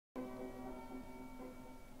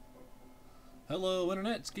Hello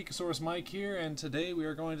Internet, it's Geekosaurus Mike here, and today we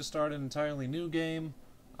are going to start an entirely new game.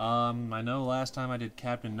 I know last time I did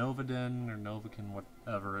Captain Novaden, or Novakin,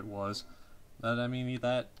 whatever it was. That...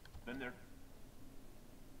 Been there.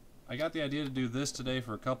 I got the idea to do this today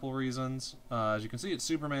for a couple reasons. As you can see, it's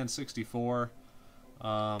Superman 64.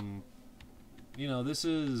 This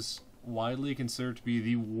is widely considered to be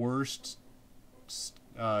the worst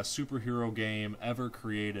superhero game ever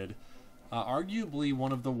created. Arguably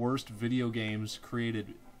one of the worst video games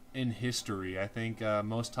created in history. I think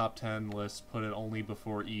most top 10 lists put it only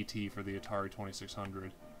before E.T. for the Atari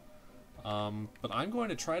 2600. But I'm going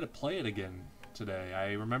to try to play it again today.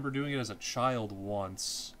 I remember doing it as a child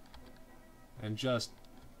once, and just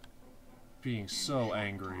being so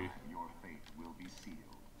angry. Your fate will be sealed,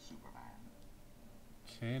 Superman.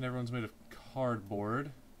 Okay, and everyone's made of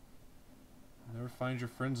cardboard. Never find your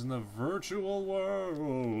friends in the virtual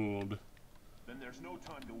world. Then there's no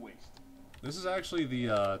time to waste. This is actually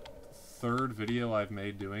the third video I've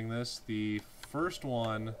made doing this. The first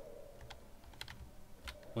one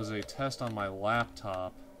was a test on my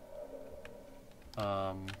laptop.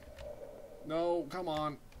 No, come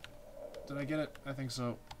on. Did I get it? I think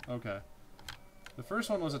so. Okay. The first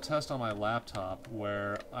one was a test on my laptop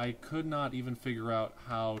where I could not even figure out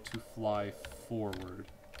how to fly forward.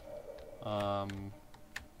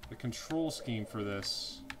 The control scheme for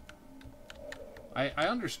this... I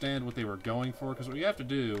understand what they were going for, because what you have to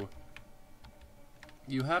do,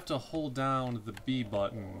 you have to hold down the B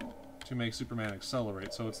button to make Superman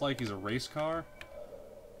accelerate. So it's like he's a race car,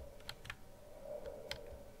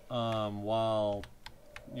 while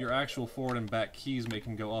your actual forward and back keys make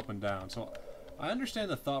him go up and down. So I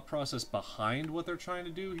understand the thought process behind what they're trying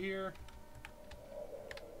to do here.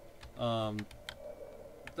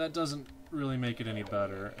 That doesn't really make it any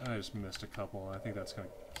better. I just missed a couple, and I think that's gonna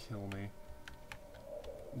kill me.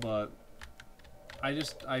 But I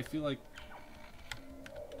feel like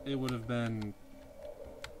it would have been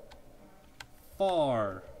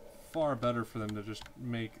far better for them to just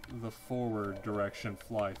make the forward direction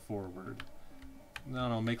fly forward.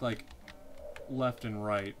 No, make like left and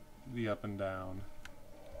right, the up and down.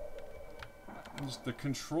 Just the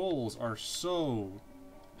controls are so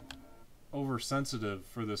oversensitive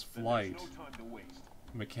for this flight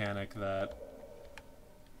mechanic that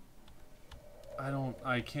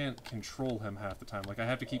I can't control him half the time. Like, I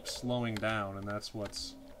have to keep slowing down, and that's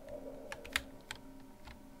what's...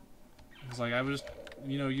 It's like, I was just...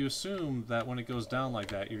 you assume that when it goes down like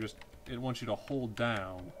that, it wants you to hold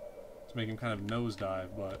down to make him kind of nosedive,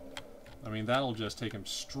 but, that'll just take him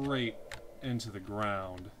straight into the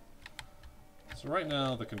ground. So right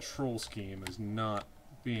now, the control scheme is not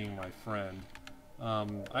being my friend.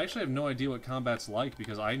 I actually have no idea what combat's like,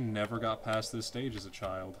 because I never got past this stage as a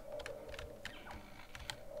child.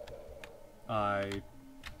 I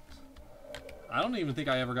don't even think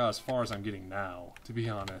I ever got as far as I'm getting now, to be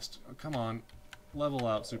honest. Oh, come on. Level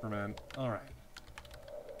out, Superman. Alright.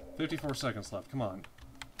 54 seconds left. Come on.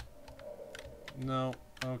 No.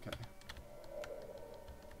 Okay.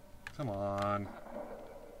 Come on.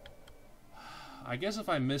 I guess if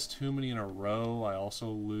I miss too many in a row, I also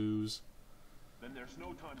lose. Then there's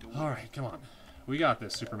no time to Alright, come on. We got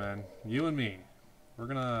this, Superman. You and me. We're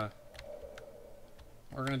gonna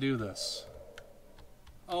do this.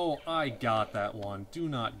 Oh, I got that one. Do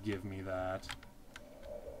not give me that.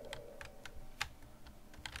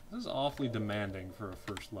 This is awfully demanding for a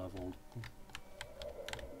first level.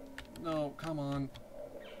 No, come on.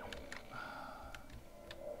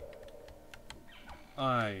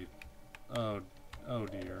 Oh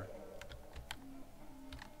dear.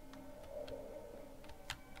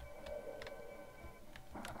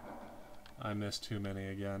 I missed too many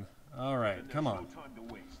again. Alright, come on. No time to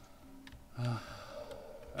waste.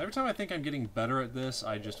 Every time I think I'm getting better at this,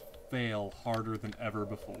 I just fail harder than ever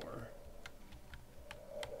before.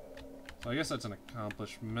 So I guess that's an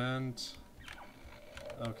accomplishment.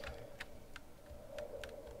 Okay.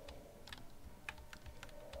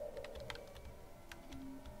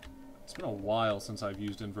 It's been a while since I've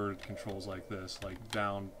used inverted controls like this, like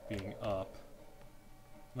down being up.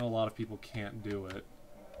 I know a lot of people can't do it.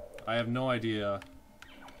 I have no idea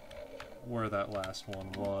where that last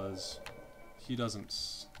one was. He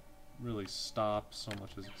doesn't really stop so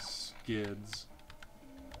much as skids.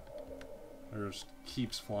 Or just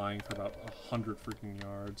keeps flying for about 100 freaking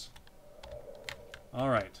yards.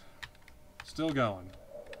 Alright. Still going.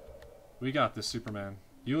 We got this, Superman.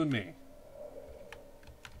 You and me.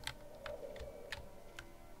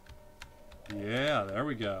 Yeah, there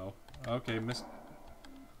we go. Okay, missed.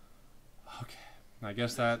 Okay. I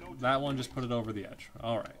guess that one just put it over the edge.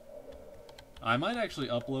 Alright. I might actually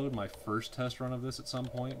upload my first test run of this at some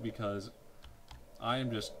point, because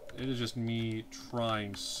it is just me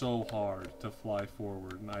trying so hard to fly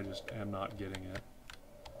forward, and I just am not getting it.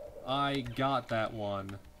 I got that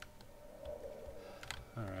one.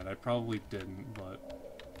 Alright, I probably didn't, but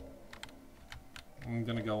I'm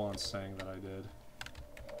gonna go on saying that I did.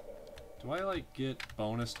 Do I, like, get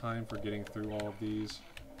bonus time for getting through all of these?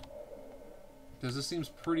 Because this seems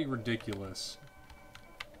pretty ridiculous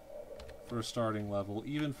for a starting level,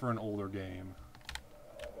 even for an older game.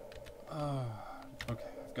 Okay,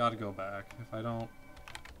 I've got to go back. If I don't...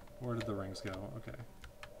 Where did the rings go? Okay.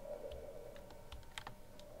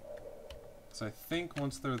 So I think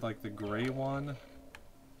once they're, like, the gray one,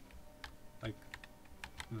 like,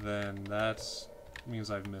 then that's...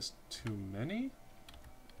 means I've missed too many?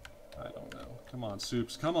 I don't know. Come on,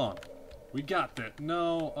 Soups. Come on! We got that!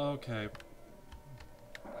 No! Okay.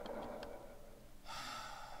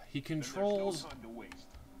 He controls...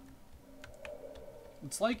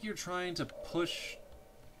 It's like you're trying to push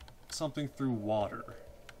something through water.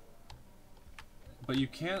 But you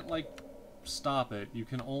can't, like, stop it. You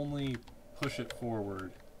can only push it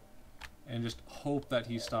forward. And just hope that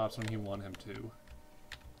he stops when you want him to.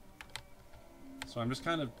 So I'm just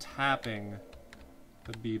kind of tapping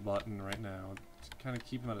the B button right now to kind of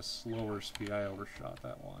keep him at a slower speed. I overshot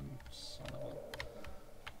that one. Son of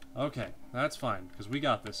a... Okay, that's fine, because we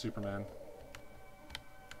got this, Superman.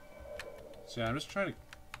 So yeah, I'm just trying to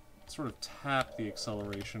sort of tap the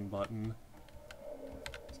acceleration button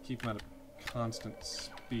to keep him at a constant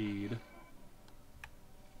speed.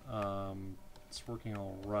 It's working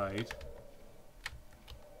all right.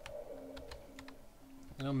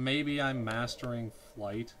 You know, maybe I'm mastering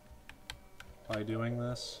flight by doing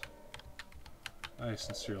this. I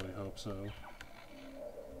sincerely hope so.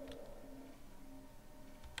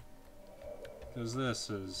 Because this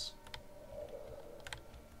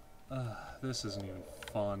isn't even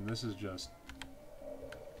fun. This is just...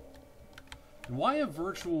 And why a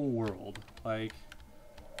virtual world? Like,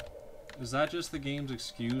 is that just the game's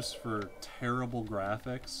excuse for terrible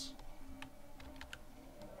graphics?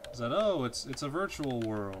 Is that, oh, it's a virtual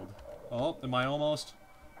world. Oh, am I almost?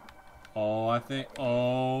 Oh, I think,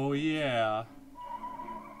 oh yeah.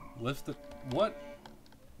 Lift the, what?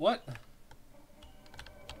 What?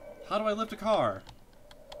 How do I lift a car?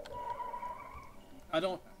 I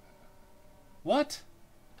don't... What?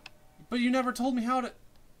 But you never told me how to...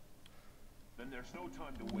 Then there's no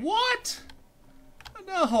time to wait. What?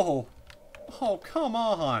 No! Oh, come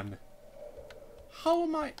on! How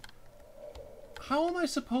am I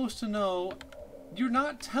supposed to know? You're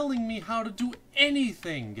not telling me how to do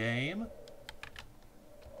anything, game!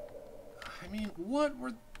 I mean, what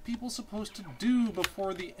were people supposed to do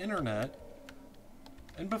before the internet?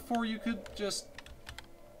 And before you could just...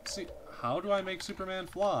 See, how do I make Superman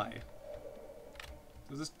fly?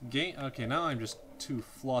 Does this game... Okay, now I'm just too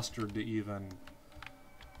flustered to even...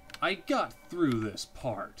 I got through this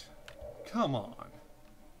part. Come on.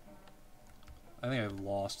 I think I've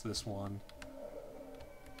lost this one.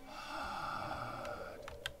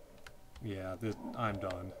 Yeah, I'm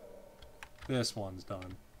done. This one's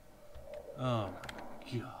done. Oh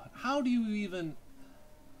my god. How do you even...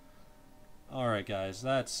 Alright guys,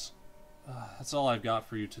 that's all I've got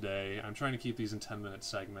for you today. I'm trying to keep these in 10-minute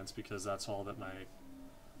segments because that's all that my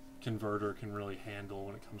converter can really handle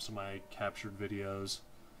when it comes to my captured videos.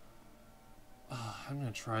 I'm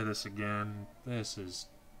gonna try this again. This is...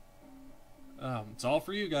 it's all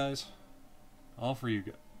for you guys. All for you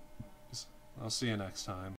guys. I'll see you next time.